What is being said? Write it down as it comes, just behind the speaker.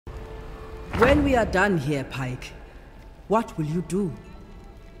When we are done here, Pyke, what will you do?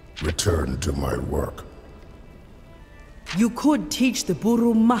 Return to my work. You could teach the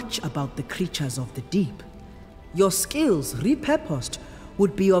Buru much about the creatures of the deep. Your skills, repurposed,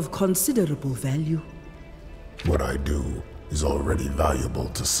 would be of considerable value. What I do is already valuable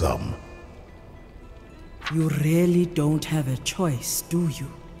to some. You really don't have a choice, do you?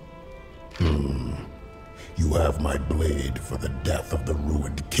 You have my blade for the death of the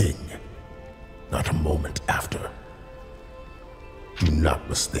ruined king. Not a moment after. Do not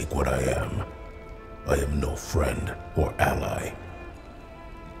mistake what I am. I am no friend or ally.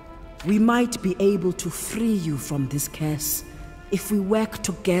 We might be able to free you from this curse if we work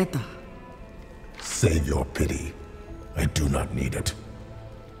together. Save your pity. I do not need it.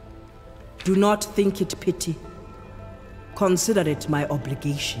 Do not think it pity. Consider it my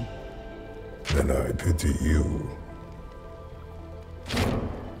obligation. Then I pity you.